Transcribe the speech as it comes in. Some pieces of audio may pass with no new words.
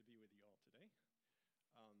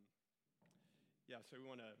So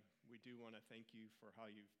we do want to thank you for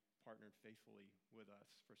how you've partnered faithfully with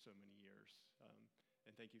us for so many years.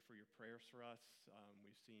 And thank you for your prayers for us.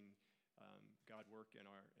 We've seen God work in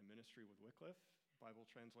our ministry with Wycliff Bible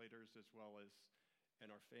Translators, as well as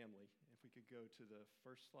in our family. If we could go to the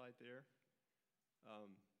first slide there.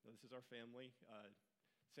 This is our family.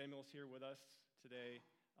 Samuel's here with us today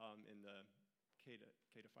in the K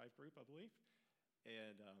to 5 group, I believe.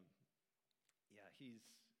 And he's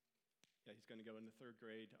going to go into third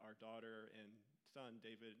grade. Our daughter and son,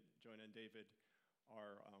 Joanna and David,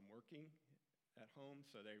 are working at home,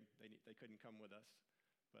 so they couldn't come with us.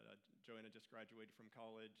 But Joanna just graduated from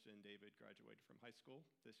college, and David graduated from high school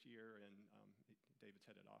this year, and David's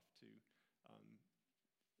headed off to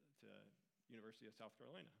University of South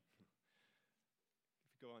Carolina.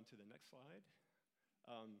 If you go on to the next slide.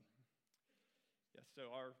 So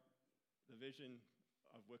the vision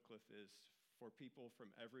of Wycliff is for people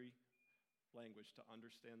from every language to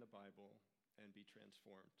understand the Bible and be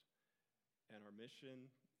transformed. And our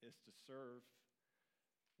mission is to serve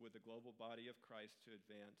with the global body of Christ to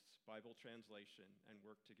advance Bible translation and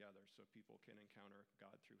work together so people can encounter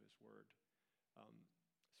God through His Word.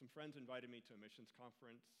 Some friends invited me to a missions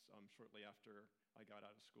conference shortly after I got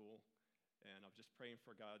out of school, and I was just praying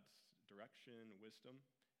for God's direction, wisdom,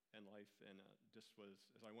 and life, and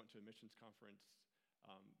as I went to a missions conference,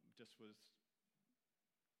 was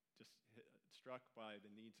struck by the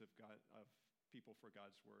needs of God, of people for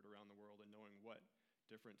God's Word around the world, and knowing what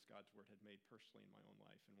difference God's Word had made personally in my own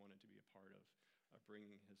life, and wanted to be a part of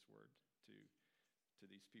bringing His Word to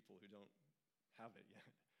these people who don't have it yet.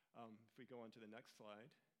 If we go on to the next slide,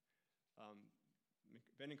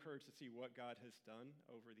 been encouraged to see what God has done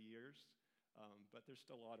over the years, but there's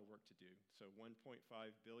still a lot of work to do. So 1.5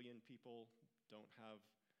 billion people don't have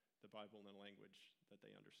the Bible in a language that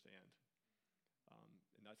they understand.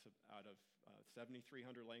 And that's out of 7,300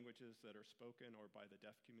 languages that are spoken or by the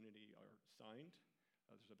deaf community are signed.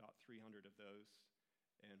 There's about 300 of those,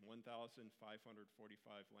 and 1,545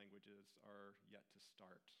 languages are yet to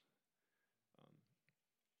start.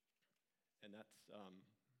 And that's,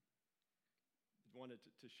 wanted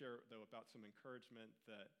to share, though, about some encouragement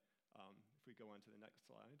that, if we go on to the next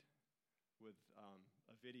slide, with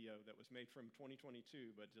a video that was made from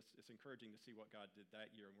 2022, but just it's encouraging to see what God did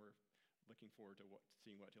that year, and we're looking forward to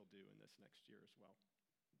seeing what He'll do in this next year as well.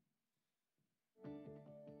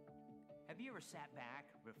 Have you ever sat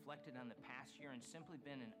back, reflected on the past year, and simply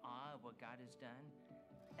been in awe of what God has done?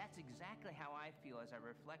 That's exactly how I feel as I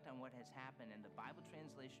reflect on what has happened in the Bible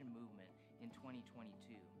translation movement in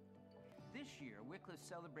 2022. This year, Wycliff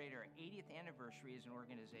celebrated our 80th anniversary as an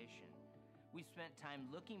organization. We've spent time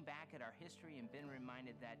looking back at our history and been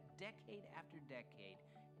reminded that decade after decade,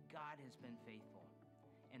 God has been faithful.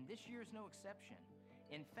 And this year is no exception.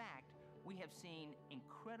 In fact, we have seen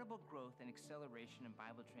incredible growth and acceleration in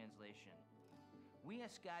Bible translation. We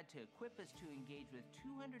asked God to equip us to engage with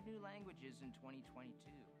 200 new languages in 2022.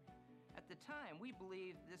 At the time, we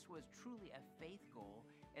believed this was truly a faith goal,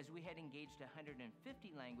 as we had engaged 150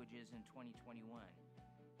 languages in 2021.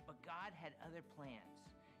 But God had other plans.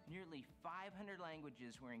 Nearly 500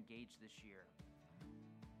 languages were engaged this year.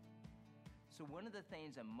 So one of the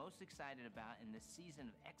things I'm most excited about in this season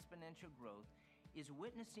of exponential growth is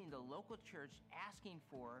witnessing the local church asking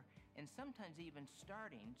for, and sometimes even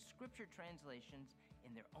starting, scripture translations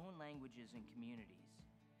in their own languages and communities.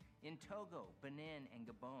 In Togo, Benin, and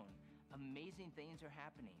Gabon, amazing things are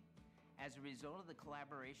happening. As a result of the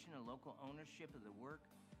collaboration and local ownership of the work,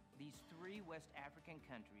 these 3 West African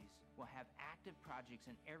countries will have active projects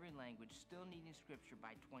in every language still needing scripture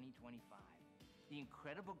by 2025. The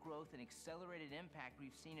incredible growth and accelerated impact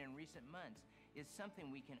we've seen in recent months is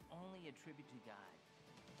something we can only attribute to God.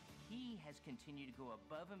 He has continued to go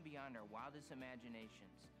above and beyond our wildest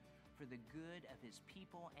imaginations for the good of His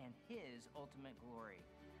people and His ultimate glory.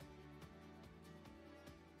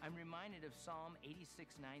 I'm reminded of Psalm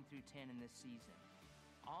 86, 9 through 10 in this season.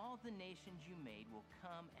 All the nations you made will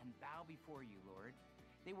come and bow before you, Lord.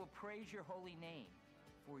 They will praise your holy name,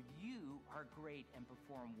 for you are great and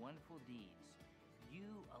perform wonderful deeds.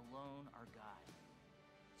 You alone are God.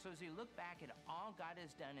 So as we look back at all God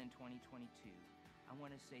has done in 2022, I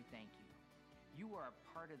want to say thank you. You are a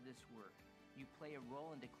part of this work. You play a role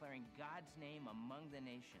in declaring God's name among the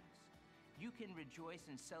nations. You can rejoice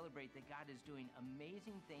and celebrate that God is doing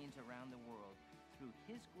amazing things around the world through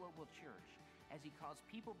His global church as He calls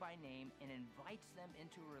people by name and invites them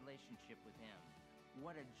into a relationship with Him.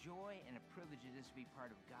 What a joy and a privilege it is to be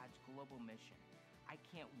part of God's global mission. I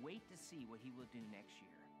can't wait to see what He will do next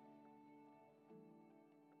year.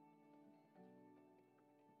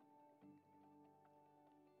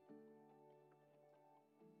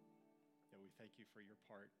 thank you for your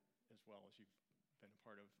part as well, as you've been a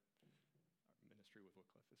part of our ministry with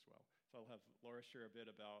Wycliff as well. So I'll have Laura share a bit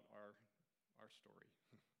about our story.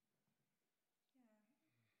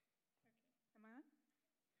 Am I on?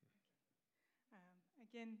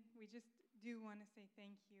 Again, we just do want to say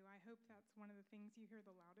thank you. I hope that's one of the things you hear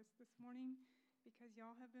the loudest this morning, because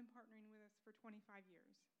y'all have been partnering with us for 25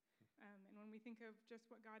 years. And when we think of just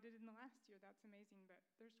what God did in the last year, that's amazing. But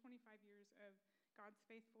there's 25 years of God's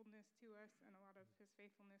faithfulness to us and a lot of his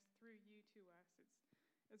faithfulness through you to us.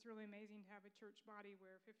 It's really amazing to have a church body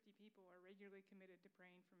where 50 people are regularly committed to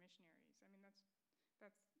praying for missionaries. I mean, that's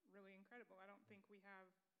really incredible. I don't think we have,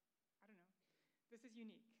 I don't know. This is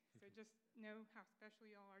unique. So just know how special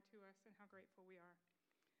y'all are to us and how grateful we are.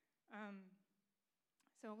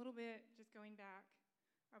 So a little bit, just going back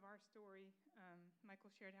of our story,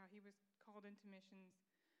 Michael shared how he was called into missions.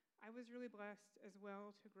 I was really blessed as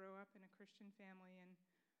well to grow up in a Christian family and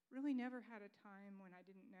really never had a time when I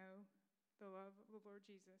didn't know the love of the Lord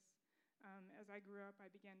Jesus. As I grew up,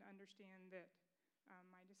 I began to understand that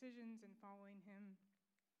my decisions in following him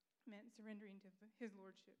meant surrendering to his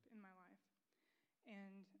lordship in my life.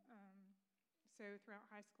 And so throughout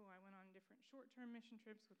high school, I went on different short-term mission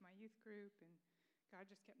trips with my youth group, and God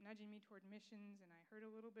just kept nudging me toward missions, and I heard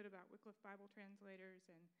a little bit about Wycliff Bible Translators,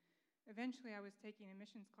 and eventually I was taking a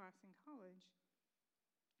missions class in college,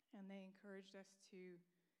 and they encouraged us to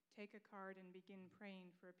take a card and begin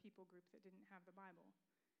praying for a people group that didn't have the Bible.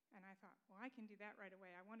 And I thought, well, I can do that right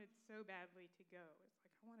away. I wanted so badly to go. It's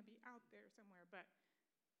like, I want to be out there somewhere, but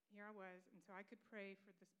here I was, and so I could pray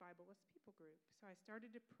for this Bibleless people group. So I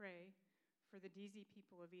started to pray for the DZ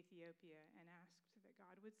people of Ethiopia and asked that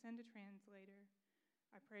God would send a translator.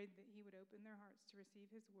 I prayed that he would open their hearts to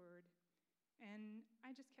receive his word. And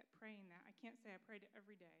I just kept praying that. I can't say I prayed it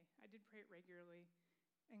every day. I did pray it regularly.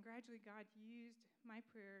 And gradually God used my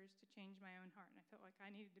prayers to change my own heart. And I felt like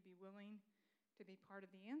I needed to be willing to be part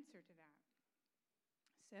of the answer to that.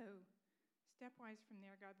 So stepwise from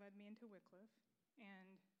there, God led me into Wycliff.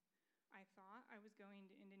 And I thought I was going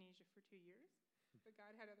to Indonesia for 2 years, but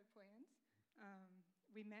God had other plans.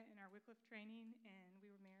 We met in our Wycliff training, and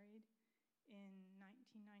we were married in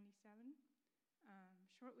 1997.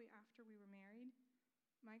 Shortly after we were married,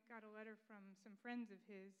 Mike got a letter from some friends of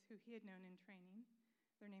his who he had known in training.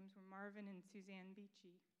 Their names were Marvin and Suzanne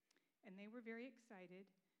Beachy, and they were very excited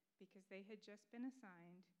because they had just been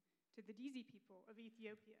assigned to the DZ people of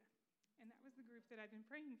Ethiopia, and that was the group that I'd been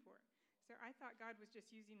praying for. So I thought God was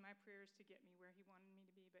just using my prayers to get me where he wanted me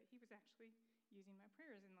to be, but he was actually using my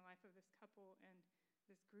prayers in the life of this couple and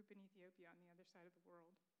this group in Ethiopia on the other side of the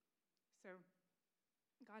world. So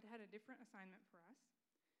God had a different assignment for us.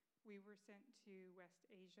 We were sent to West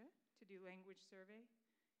Asia to do language survey,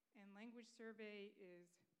 and language survey is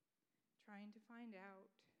trying to find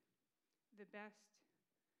out the best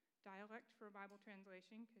dialect for a Bible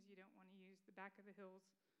translation, because you don't want to use the back of the hills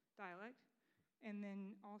dialect. And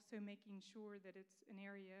then also making sure that it's an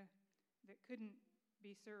area that couldn't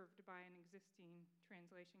be served by an existing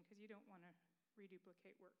translation, because you don't want to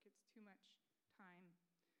reduplicate work. It's too much time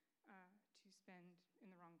to spend in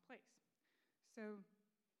the wrong place. So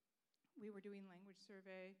we were doing language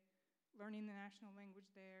survey, learning the national language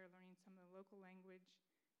there, learning some of the local language.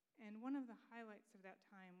 And one of the highlights of that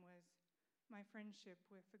time was my friendship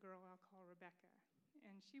with the girl I'll call Rebecca.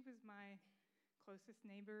 And she was my closest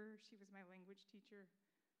neighbor. She was my language teacher.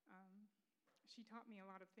 She taught me a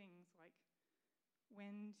lot of things, like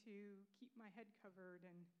when to keep my head covered.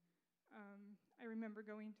 And I remember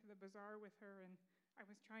going to the bazaar with her, and I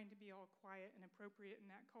was trying to be all quiet and appropriate in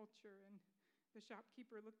that culture. And the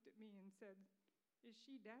shopkeeper looked at me and said, "Is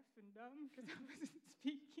she deaf and dumb?" Because I wasn't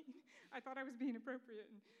speaking. I thought I was being appropriate.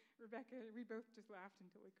 And Rebecca, we both just laughed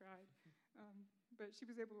until we cried. But she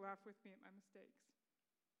was able to laugh with me at my mistakes.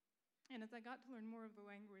 And as I got to learn more of the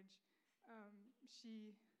language,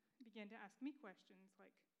 she began to ask me questions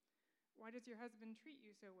like, "Why does your husband treat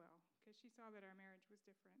you so well?" Because she saw that our marriage was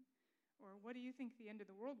different. Or, "What do you think the end of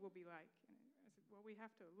the world will be like?" And I said, "Well, we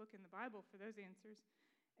have to look in the Bible for those answers."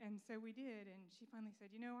 And so we did, and she finally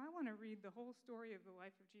said, "I want to read the whole story of the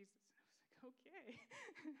life of Jesus." And I was like, "Okay,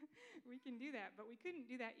 we can do that." But we couldn't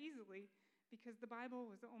do that easily because the Bible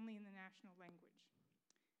was only in the national language.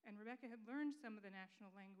 And Rebecca had learned some of the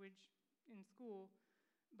national language in school,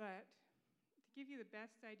 but to give you the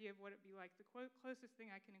best idea of what it'd be like, the closest thing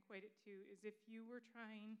I can equate it to is if you were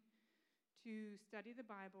trying to study the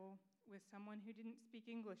Bible with someone who didn't speak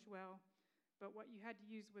English well, but what you had to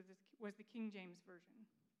use was the King James Version.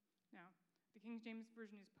 Now, the King James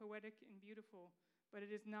Version is poetic and beautiful, but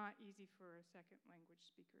it is not easy for a second language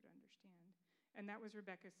speaker to understand. And that was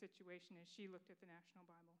Rebecca's situation as she looked at the National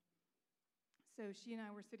Bible. So she and I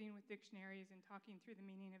were sitting with dictionaries and talking through the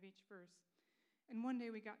meaning of each verse. And one day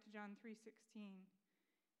we got to John 3:16,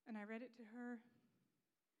 and I read it to her,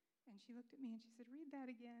 and she looked at me and she said, "Read that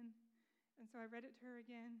again." And so I read it to her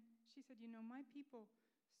again. She said, "You know, my people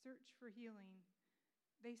search for healing.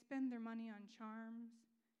 They spend their money on charms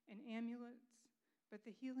and amulets, but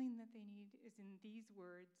the healing that they need is in these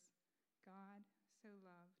words, God so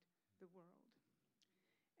loved the world."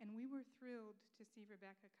 And we were thrilled to see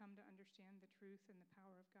Rebecca come to understand the truth and the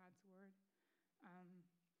power of God's word.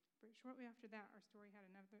 But shortly after that, our story had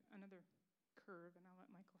another curve, and I'll let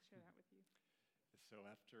Michael share that with you. So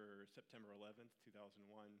after September 11th,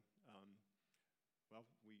 2001,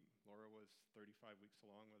 Laura was 35 weeks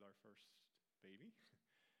along with our first baby.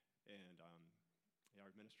 And our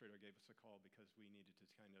administrator gave us a call because we needed to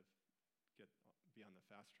kind of be on the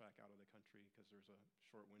fast track out of the country because there's a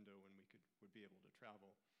short window when we would be able to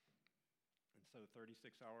travel. And so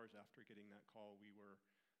 36 hours after getting that call, we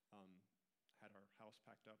had our house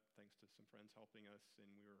packed up thanks to some friends helping us,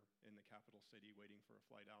 and we were in the capital city waiting for a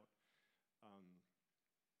flight out.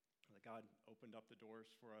 God opened up the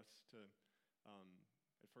doors for us to,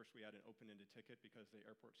 at first we had an open-ended ticket because the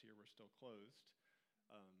airports here were still closed.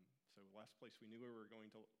 So the last place we knew we were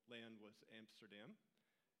going to land was Amsterdam.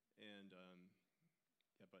 And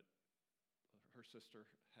but her sister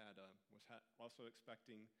was also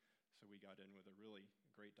expecting, so we got in with a really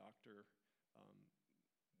great doctor.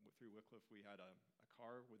 Through Wycliff, we had a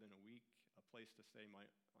car within a week, a place to stay. My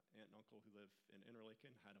aunt and uncle who live in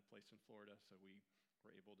Interlaken had a place in Florida, so we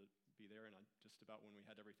were able to be there. And just about when we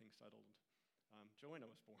had everything settled, Joanna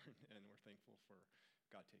was born, and we're thankful for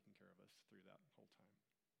God taking care of us through that whole time.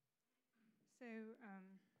 So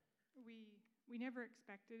we never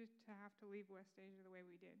expected to have to leave West Asia the way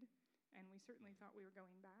we did, and we certainly thought we were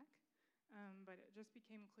going back. But it just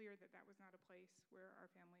became clear that that was not a place where our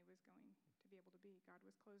family was going to be able to be. God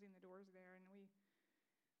was closing the doors there, and we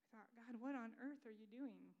thought, God, what on earth are you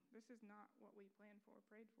doing? This is not what we planned for,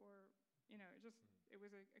 prayed for. You know, it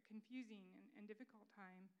was a confusing and difficult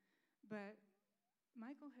time. But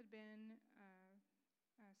Michael had been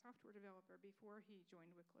a software developer before he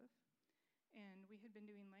joined Wycliff, and we had been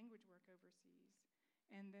doing language work overseas.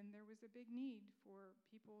 And then there was a big need for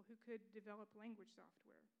people who could develop language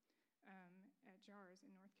software at JARS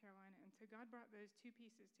in North Carolina. And so God brought those two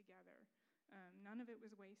pieces together. None of it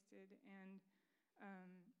was wasted. And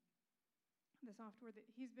the software that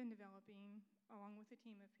he's been developing, along with a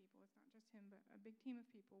team of people, it's not just him, but a big team of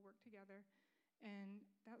people work together. And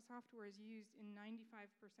that software is used in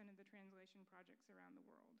 95% of the translation projects around the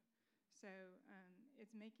world. So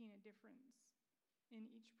it's making a difference in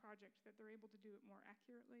each project that they're able to do it more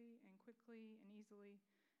accurately and quickly and easily.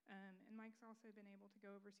 And Mike's also been able to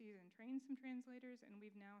go overseas and train some translators, and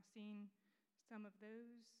we've now seen some of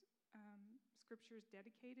those scriptures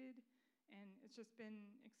dedicated, and it's just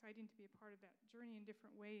been exciting to be a part of that journey in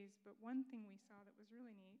different ways. But one thing we saw that was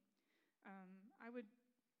really neat, I would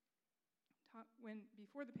talk,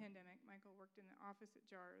 before the pandemic, Michael worked in the office at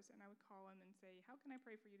JARS, and I would call him and say, "How can I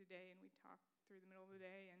pray for you today?" And we'd talk through the middle of the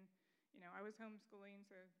day, and I was homeschooling,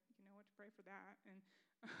 so you know what to pray for that. And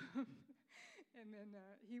and then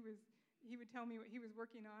he would tell me what he was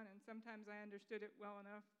working on, and sometimes I understood it well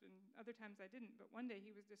enough, and other times I didn't. But one day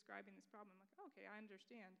he was describing this problem. I'm like, oh, okay, I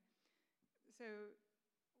understand. So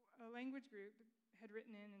a language group had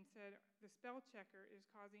written in and said, the spell checker is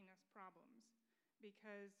causing us problems,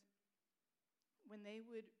 because when they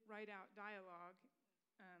would write out dialogue,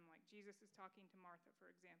 like Jesus is talking to Martha, for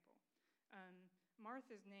example,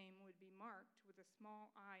 Martha's name would be marked with a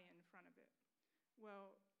small I in front of it.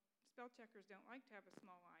 Well, spell checkers don't like to have a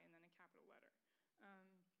small I and then a capital letter.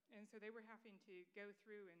 And so they were having to go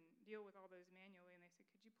through and deal with all those manually, and they said,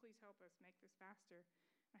 could you please help us make this faster?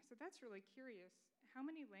 And I said, that's really curious. How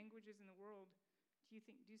many languages in the world do you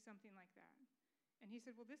think do something like that? And he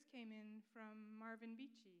said, well, this came in from Marvin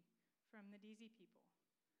Beachy, from the DZ people.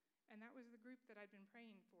 And that was the group that I'd been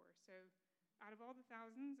praying for. So out of all the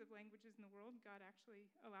thousands of languages in the world, God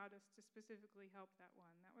actually allowed us to specifically help that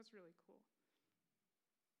one. That was really cool.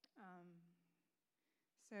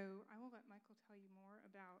 So I will let Michael tell you more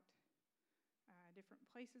about different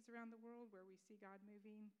places around the world where we see God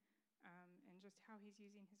moving, and just how he's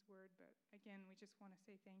using his word. But again, we just want to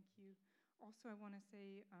say thank you. Also, I want to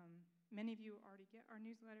say many of you already get our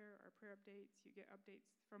newsletter, our prayer updates. You get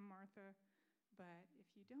updates from Martha. But if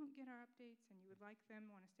you don't get our updates and you would like them,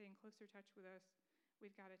 want to stay in closer touch with us,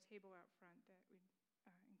 we've got a table out front that we'd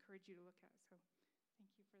encourage you to look at. So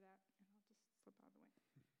thank you for that, and I'll just slip out of the way.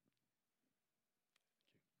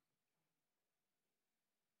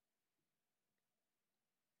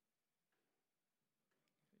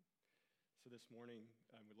 So for this morning,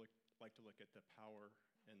 I would like to look at the power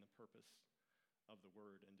and the purpose of the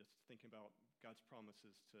Word, and just thinking about God's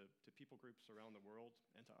promises to people groups around the world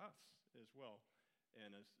and to us as well.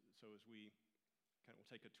 And as we kind of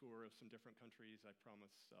will take a tour of some different countries, I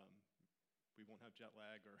promise we won't have jet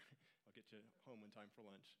lag, or I'll get you home in time for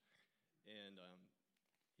lunch. And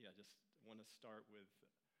just want to start with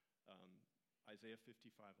Isaiah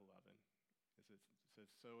 55:11. It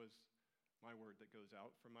says, "So is my word that goes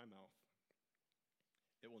out from my mouth.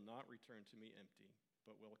 It will not return to me empty,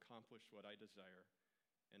 but will accomplish what I desire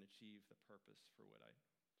and achieve the purpose for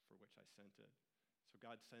which I sent it." So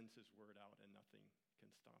God sends his word out and nothing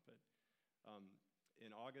can stop it.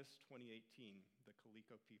 In August 2018, the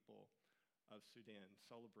Kaliko people of Sudan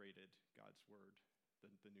celebrated God's word,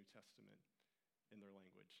 the New Testament, in their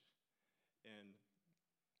language. And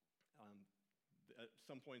at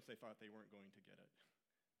some points they thought they weren't going to get it.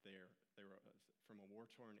 They were from a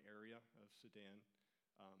war-torn area of Sudan.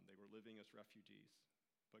 They were living as refugees,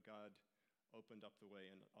 but God opened up the way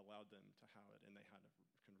and allowed them to have it, and they can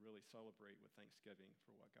really celebrate with thanksgiving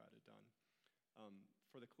for what God had done.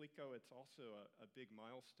 For the Kaliko, it's also a big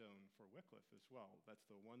milestone for Wycliff as well. That's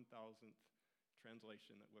the 1,000th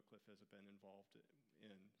translation that Wycliff has been involved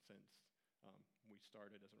in since we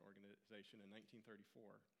started as an organization in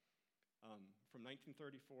 1934. From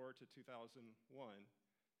 1934 to 2001,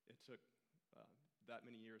 it took that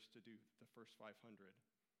many years to do the first 500.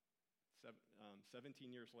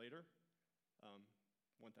 17 years later,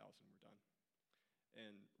 1,000 were done.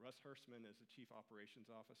 And Russ Hirschman is the chief operations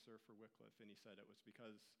officer for Wycliff, and he said it was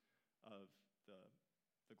because of the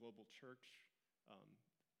global church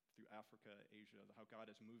through Africa, Asia, how God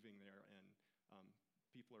is moving there, and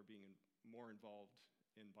people are being more involved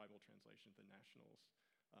in Bible translation than nationals.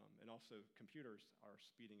 And also computers are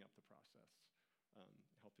speeding up the process,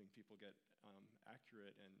 helping people get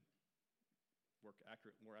accurate and work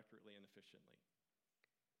more accurately and efficiently.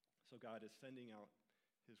 So God is sending out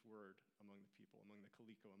his word among the people, among the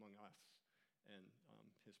Kaliko, among us, and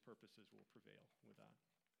his purposes will prevail with that.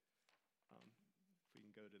 If we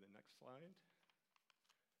can go to the next slide.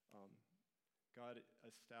 God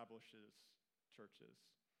establishes churches.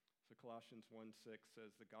 So Colossians 1:6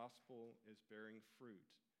 says, "The gospel is bearing fruit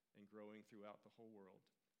and growing throughout the whole world,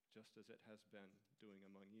 just as it has been doing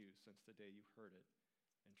among you since the day you heard it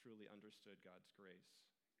and truly understood God's grace."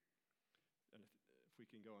 And if we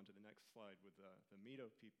can go on to the next slide with the Mido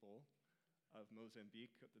people of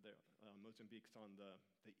Mozambique. Mozambique's on the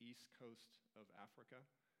east coast of Africa.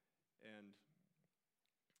 And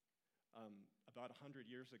about 100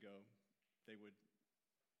 years ago, they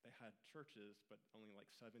had churches, but only like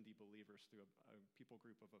 70 believers through a people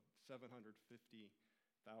group of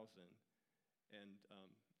 750,000. And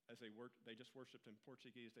as they just worshipped in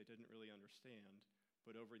Portuguese, they didn't really understand.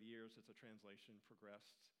 But over the years, as the translation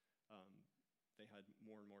progressed, they had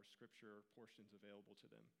more and more scripture portions available to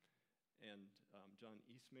them. And John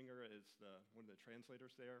Eastminger is one of the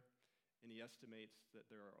translators there, and he estimates that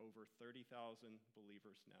there are over 30,000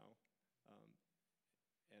 believers now,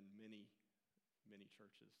 and many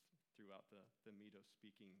churches throughout the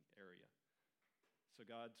Mido-speaking area. So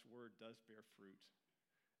God's word does bear fruit,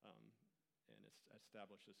 and it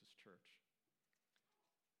establishes his church.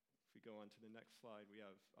 If we go on to the next slide, we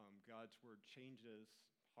have God's word changes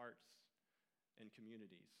hearts and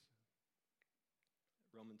communities.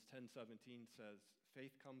 Romans 10:17 says,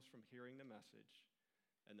 "Faith comes from hearing the message,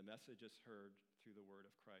 and the message is heard through the word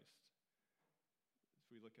of Christ."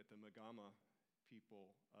 If we look at the Magama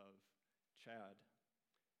people of Chad,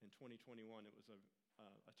 in 2021, it was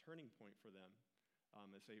a turning point for them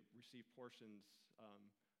as they received portions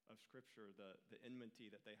of Scripture. The enmity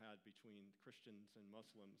that they had between Christians and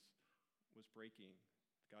Muslims was breaking.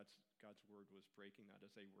 God's word was breaking that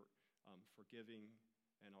as they were forgiving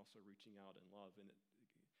and also reaching out in love. And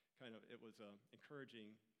it was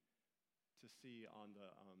encouraging to see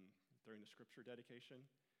during the Scripture dedication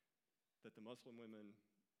that the Muslim women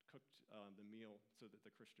cooked the meal so that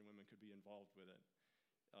the Christian women could be involved with it,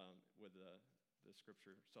 with the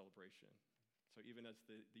Scripture celebration. So even as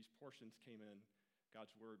these portions came in,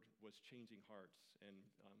 God's word was changing hearts, and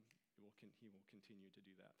he will continue to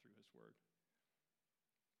do that through his word.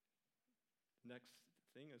 Next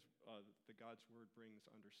thing is that God's word brings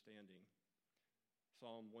understanding.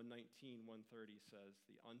 Psalm 119:130 says,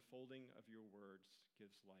 "The unfolding of your words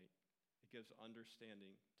gives light. It gives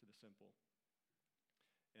understanding to the simple."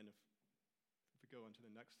 And if we go on to the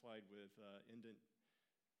next slide with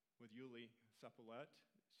Yuli Sapulet,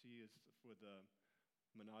 she is with the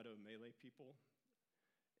Manado Malay people.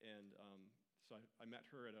 And so I met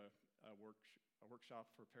her at a workshop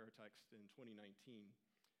for Paratext in 2019.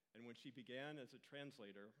 And when she began as a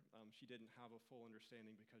translator, she didn't have a full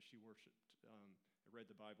understanding because she read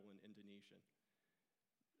the Bible in Indonesian.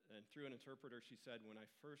 And through an interpreter, she said, when I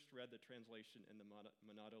first read the translation in the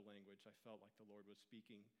Manado language, I felt like the Lord was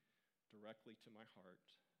speaking directly to my heart.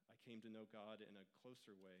 I came to know God in a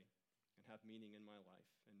closer way and have meaning in my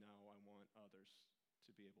life, and now I want others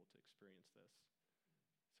to be able to experience this.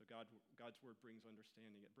 So God's word brings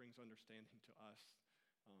understanding. It brings understanding to us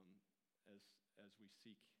as we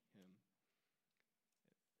seek him.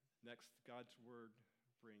 Next, God's word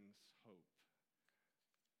brings hope.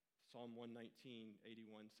 Psalm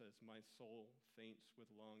 119:81 says, my soul faints with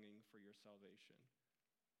longing for your salvation,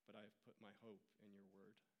 but I have put my hope in your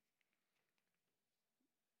word.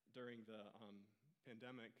 During the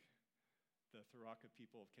pandemic, the Tharaka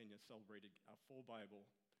people of Kenya celebrated a full Bible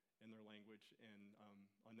in their language, and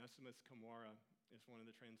Onesimus Kamwara is one of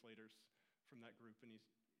the translators from that group, and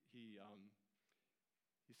he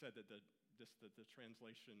said that the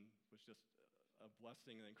translation was just a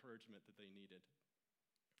blessing and encouragement that they needed.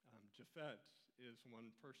 Japhet is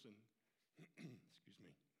one person, excuse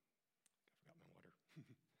me, I forgot my water.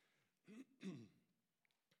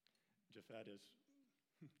 Japhet is,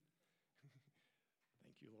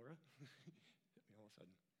 thank you, Laura. Hit me all of a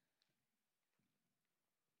sudden.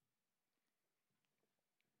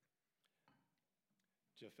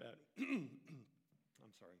 Japhet,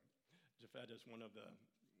 I'm sorry. Japhet is one of the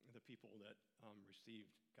people that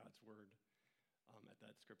received God's word at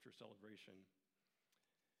that scripture celebration.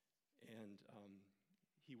 And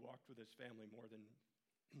he walked with his family more than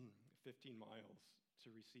 15 miles to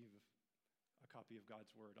receive a copy of God's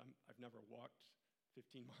word. I've never walked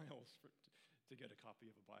 15 miles to get a copy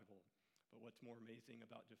of a Bible. But what's more amazing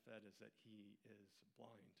about Japhet is that he is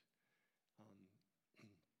blind.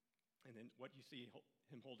 And then what you see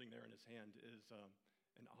him holding there in his hand is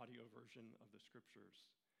an audio version of the scriptures.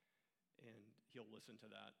 And he'll listen to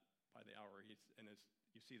that by the hour. And as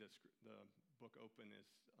you see the book open is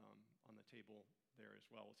on the table there as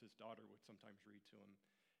well. As his daughter would sometimes read to him.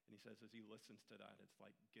 And he says as he listens to that, it's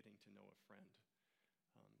like getting to know a friend.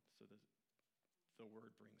 So the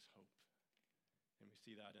word brings hope. And we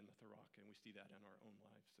see that in the Tharaka, and we see that in our own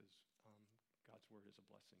lives as God's word is a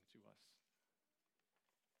blessing to us.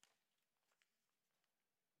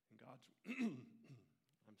 And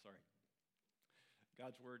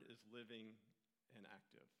God's word is living and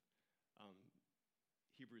active.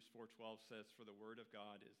 Hebrews 4:12 says, for the word of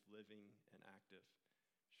God is living and active,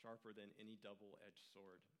 sharper than any double-edged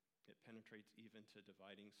sword. It penetrates even to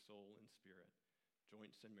dividing soul and spirit,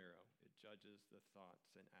 joints and marrow. It judges the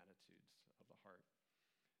thoughts and attitudes of the heart.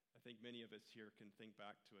 I think many of us here can think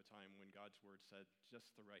back to a time when God's word said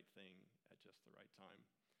just the right thing at just the right time.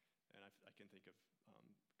 And I can think of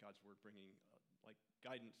God's word bringing like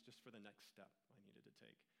guidance just for the next step I needed to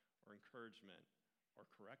take, or encouragement, or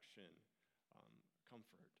correction,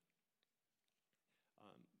 comfort.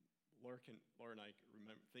 Laura and I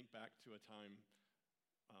think back to a time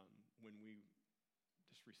when we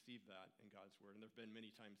just received that in God's word, and there have been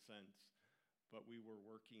many times since, but we were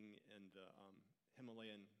working in the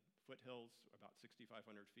Himalayan foothills, about 6,500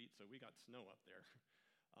 feet, so we got snow up there.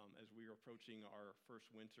 As we were approaching our first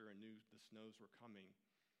winter and knew the snows were coming,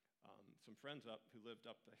 some friends who lived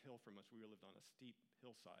up the hill from us, we lived on a steep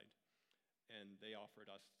hillside, and they offered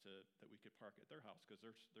us that we could park at their house because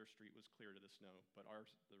their street was clear to the snow, but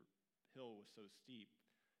the hill was so steep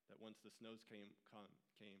that once the snows had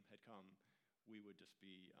come, we would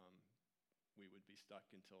be stuck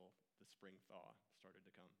until the spring thaw started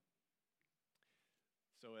to come.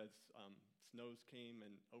 So as snows came,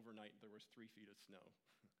 and overnight there was 3 feet of snow,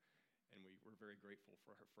 and we were very grateful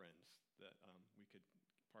for our friends that we could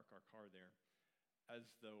park our car there. As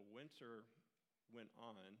the winter went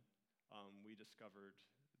on, we discovered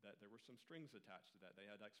that there were some strings attached to that.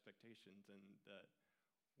 They had expectations, and that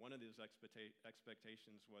one of those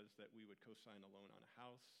expectations was that we would co-sign a loan on a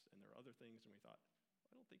house, and there were other things, and we thought,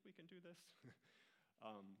 I don't think we can do this.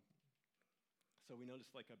 So we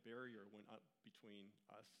noticed like a barrier went up between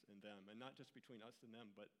us and them, and not just between us and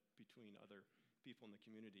them, but between other people in the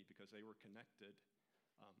community, because they were connected,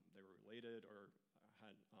 they were related, or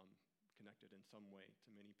had connected in some way to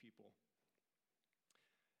many people.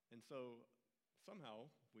 And so somehow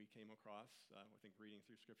we came across, I think reading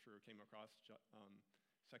through scripture, we came across 2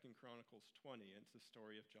 Chronicles 20, and it's the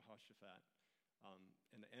story of Jehoshaphat,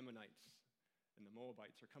 and the Ammonites and the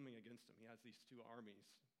Moabites are coming against him. He has these 2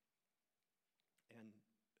 armies, and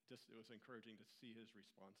it was encouraging to see his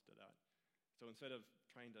response to that. So instead of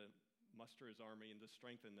trying to muster his army and to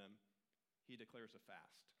strengthen them, he declares a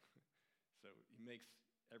fast. So he makes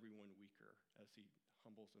everyone weaker as he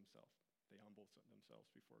humbles himself They humble themselves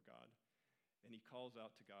before God. And he calls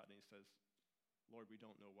out to God and he says, Lord, we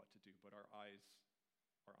don't know what to do, but our eyes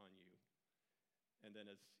are on you. And then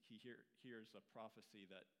as he hears a prophecy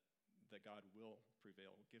that God will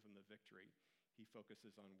prevail, give him the victory, he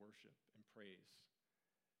focuses on worship and praise.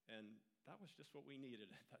 And that was just what we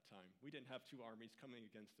needed at that time. We didn't have two armies coming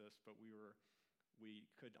against us, but we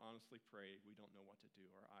could honestly pray, we don't know what to do.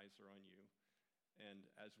 Our eyes are on you. And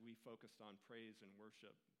as we focused on praise and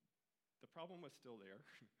worship, the problem was still there,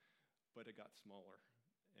 but it got smaller.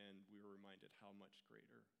 And we were reminded how much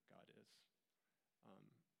greater God is.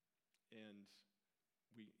 And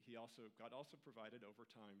God also provided over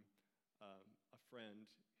time a friend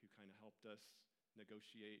who kind of helped us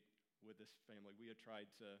negotiate with this family. We had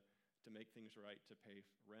tried to make things right, to pay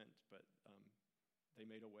rent, but they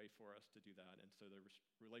made a way for us to do that. And so the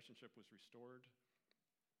relationship was restored,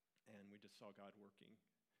 and we just saw God working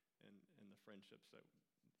and the friendships that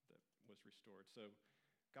was restored. So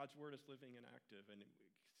God's word is living and active, and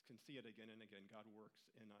we can see it again and again. God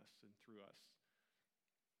works in us and through us.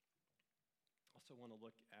 Also want to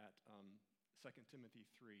look at 2 Timothy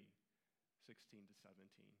 3:16 to 17.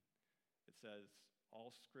 It says,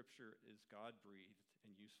 all scripture is God-breathed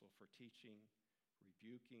and useful for teaching,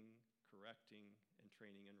 rebuking, correcting, and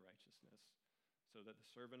training in righteousness, so that the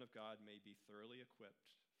servant of God may be thoroughly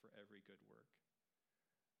equipped for every good work.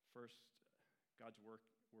 First, God's word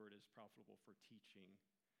is profitable for teaching.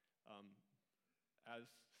 As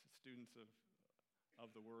students of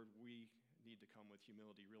the word, we need to come with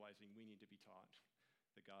humility, realizing we need to be taught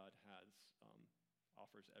that God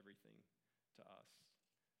offers everything to us,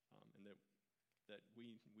 and that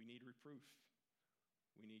we need reproof,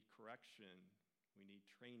 we need correction, we need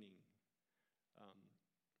training.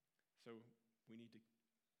 So we need to,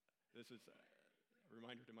 this is a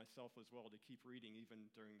reminder to myself as well, to keep reading even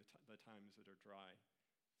during the times that are dry,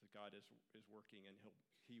 that God is working, and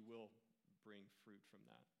he will bring fruit from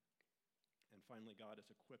that. And finally, God is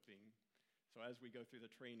equipping. So as we go through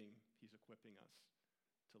the training, he's equipping us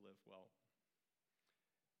to live well.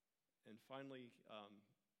 And finally,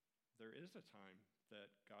 there is a time that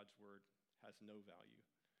God's word has no value.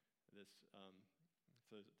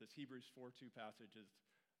 This Hebrews 4:2 passage is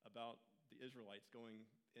about the Israelites going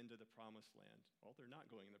into the promised land. Well, they're not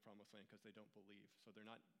going in the promised land because they don't believe. So they're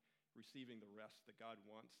not receiving the rest that God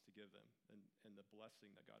wants to give them and the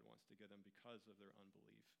blessing that God wants to give them because of their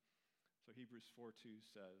unbelief. So Hebrews 4:2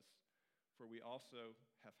 says, for we also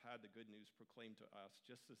have had the good news proclaimed to us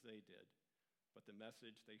just as they did, but the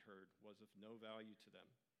message they heard was of no value to them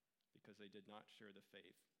because they did not share the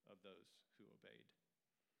faith of those who obeyed.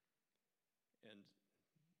 And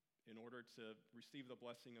in order to receive the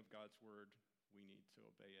blessing of God's word, we need to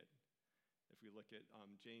obey it. If we look at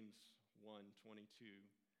James 1:22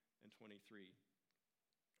 and 23,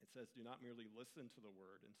 it says, do not merely listen to the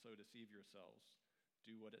word and so deceive yourselves.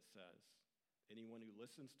 Do what it says. Anyone who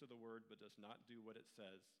listens to the word but does not do what it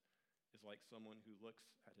says is like someone who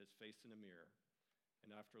looks at his face in a mirror,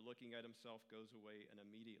 and after looking at himself goes away and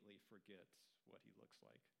immediately forgets what he looks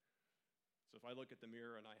like. So if I look at the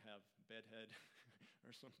mirror and I have bedhead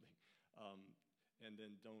or something, and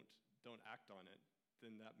then don't act on it,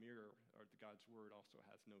 then that mirror or God's word also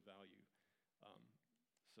has no value.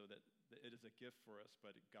 So that it is a gift for us,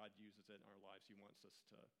 but God uses it in our lives. He wants us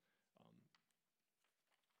to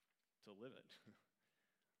live it.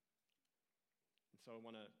 And so I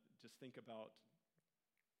want to just think about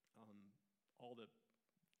all the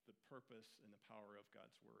purpose and the power of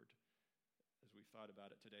God's word as we thought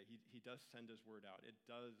about it today. He does send his word out. It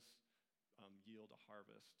does yield a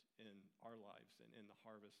harvest in our lives and in the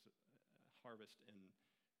harvest in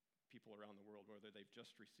people around the world, whether they've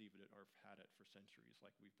just received it or have had it for centuries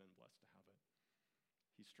like we've been blessed to have it.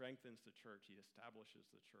 He strengthens the church. He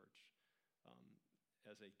establishes the church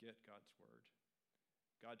as they get God's word.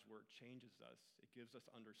 God's word changes us. It gives us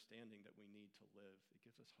understanding that we need to live. It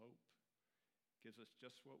gives us hope. It gives us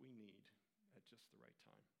just what we need at just the right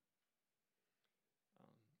time.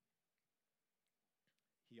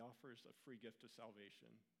 He offers a free gift of salvation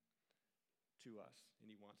to us, and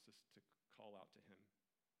he wants us to call out to him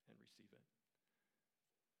and receive it.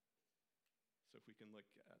 So if we can look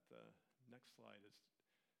at the next slide,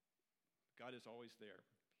 God is always there.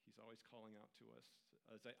 He's always calling out to us.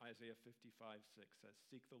 Isaiah 55:6 says,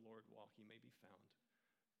 seek the Lord while he may be found.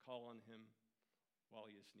 Call on him while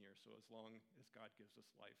he is near. So as long as God gives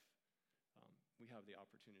us life, we have the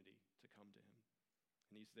opportunity to come to him.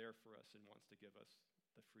 And he's there for us and wants to give us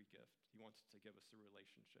the free gift. He wants to give us the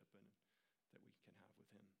relationship that we can have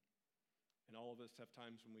with him. And all of us have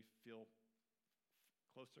times when we feel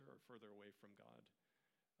closer or further away from God.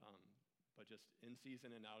 But just in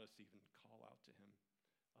season and out of season, call out to him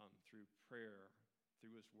through prayer,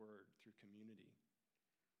 through his word, through community.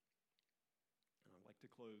 And I'd like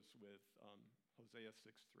to close with Hosea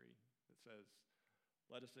 6:3. It says,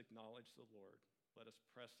 "Let us acknowledge the Lord. Let us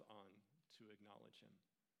press on to acknowledge him.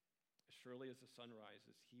 As surely as the sun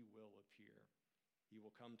rises, he will appear. He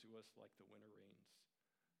will come to us like the winter rains,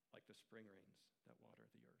 like the spring rains that water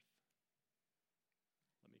the earth."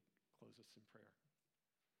 Let me close this in prayer.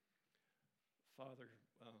 Father,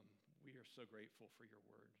 we are so grateful for your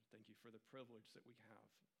word. Thank you for the privilege that we have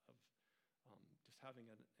of just having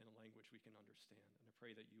it in a language we can understand. And I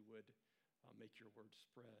pray that you would make your word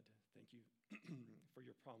spread. Thank you for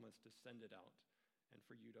your promise to send it out and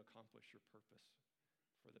for you to accomplish your purpose,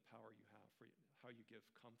 for the power you have, for how you give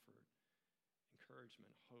comfort,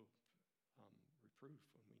 encouragement, hope, reproof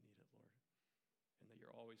when we need it, Lord. And that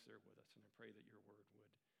you're always there with us. And I pray that your word would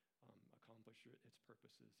accomplish its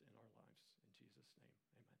purposes in our lives. In Jesus' name,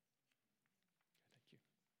 amen. Thank you.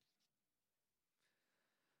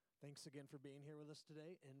 Thanks again for being here with us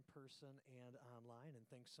today, in person and online. And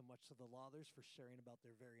thanks so much to the Lathers for sharing about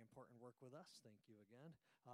their very important work with us. Thank you again.